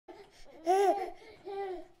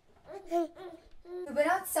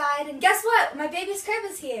went outside, and guess what? My baby's crib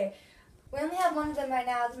is here. We only have one of them right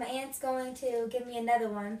now because my aunt's going to give me another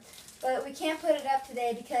one. But we can't put it up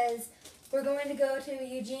today because we're going to go to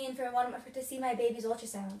Eugene to see my baby's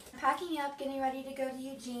ultrasound. I'm packing up, getting ready to go to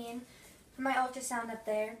Eugene for my ultrasound up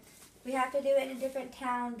there. We have to do it in a different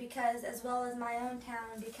town because, as well as my own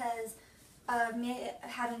town, because of me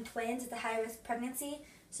having twins. It's a high-risk pregnancy,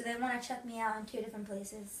 so they want to check me out in 2 different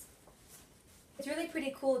places. It's really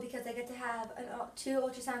pretty cool because I get to have 2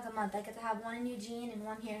 ultrasounds a month. I get to have one in Eugene and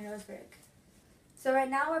one here in Roseburg. So right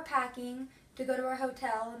now we're packing to go to our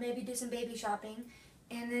hotel and maybe do some baby shopping.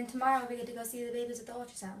 And then tomorrow we get to go see the babies at the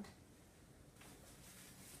ultrasound.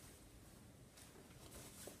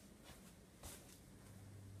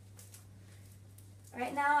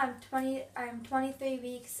 Right now I'm 23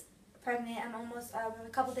 weeks pregnant. I'm almost a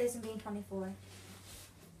couple days from being 24.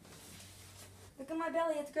 Look at my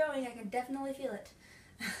belly, it's growing. I can definitely feel it.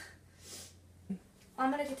 I'm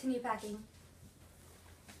going to continue packing.